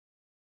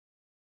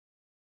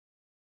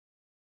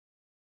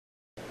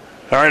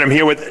All right, I'm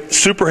here with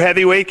super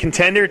heavyweight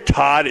contender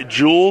Todd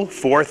Jewell,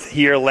 fourth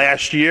here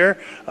last year.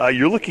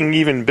 You're looking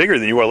even bigger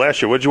than you were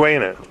last year. What'd you weigh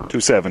in at?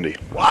 270.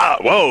 Wow,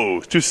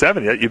 whoa,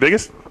 270. Your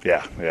biggest?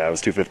 Yeah, I was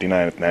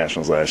 259 at the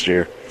Nationals last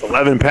year.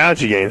 11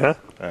 pounds you gained, huh?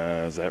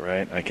 Is that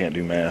right? I can't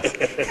do math.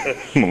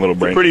 I'm a little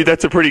brain.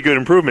 That's a pretty good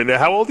improvement. Now,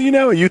 how old are you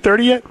now? Are you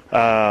 30 yet?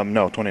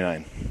 No,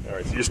 29. All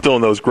right, so you're still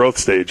in those growth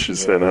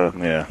stages then, huh?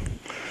 Yeah.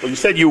 Well, you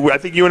said I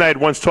think you and I had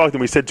once talked, and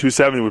we said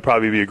 270 would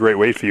probably be a great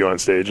weight for you on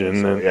stage.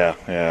 And yeah,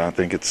 I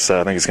think it's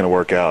going to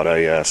work out.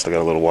 I still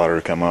got a little water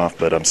to come off,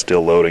 but I'm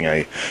still loading.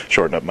 I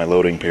shortened up my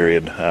loading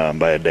period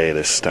by a day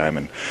this time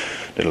and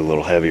did a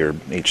little heavier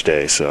each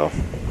day. So,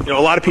 a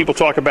lot of people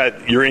talk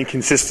about your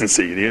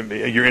inconsistency,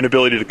 your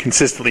inability to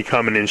consistently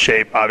come in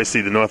shape.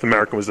 Obviously, the North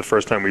American was the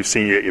first time we've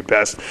seen you at your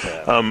best.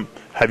 Yeah.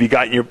 Have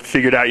you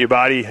figured out your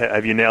body?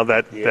 Have you nailed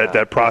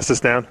that process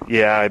down?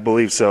 Yeah, I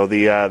believe so.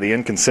 The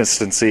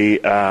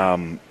inconsistency.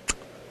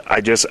 I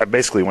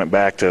basically went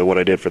back to what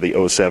I did for the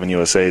 07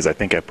 USAs. I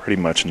think I pretty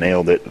much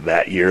nailed it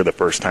that year, the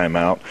first time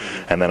out,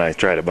 and then I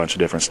tried a bunch of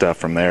different stuff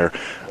from there.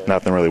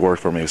 Nothing really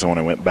worked for me, so when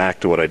I went back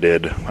to what I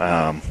did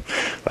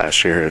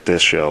last year at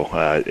this show,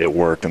 it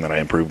worked, and then I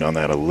improved on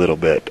that a little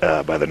bit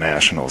by the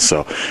Nationals.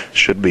 So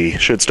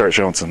should start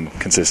showing some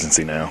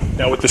consistency now.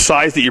 Now, with the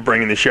size that you're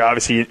bringing this year,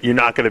 obviously you're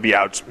not going to be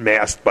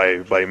outmassed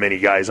by many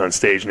guys on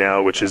stage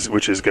now, which is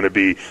going to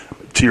be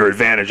to your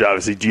advantage,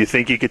 obviously. Do you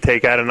think you could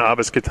take out an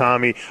Abbas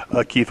Khatami,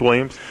 Keith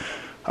Williams?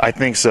 I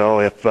think so.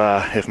 If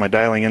my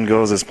dialing in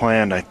goes as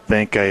planned, I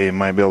think I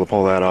might be able to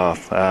pull that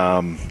off.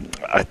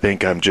 I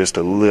think I'm just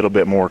a little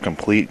bit more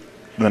complete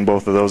than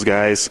both of those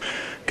guys.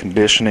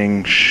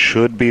 Conditioning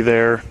should be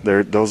there.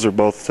 Those are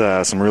both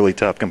some really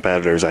tough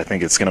competitors. I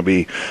think it's going to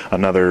be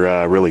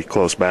another really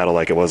close battle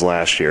like it was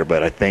last year.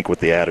 But I think with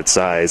the added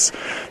size,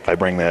 if I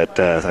bring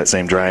that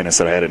same dryness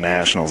that I had at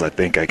Nationals, I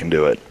think I can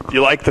do it. Do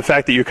you like the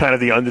fact that you're kind of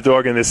the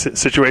underdog in this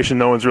situation?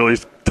 No one's really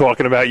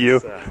talking about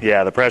you?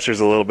 Yeah, the pressure's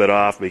a little bit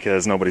off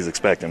because nobody's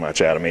expecting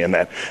much out of me, and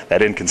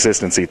that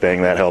inconsistency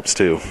thing, that helps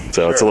too.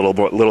 So Sure. It's a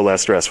little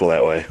less stressful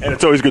that way. And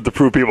it's always good to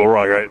prove people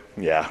wrong, right?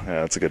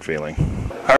 Yeah, it's a good feeling.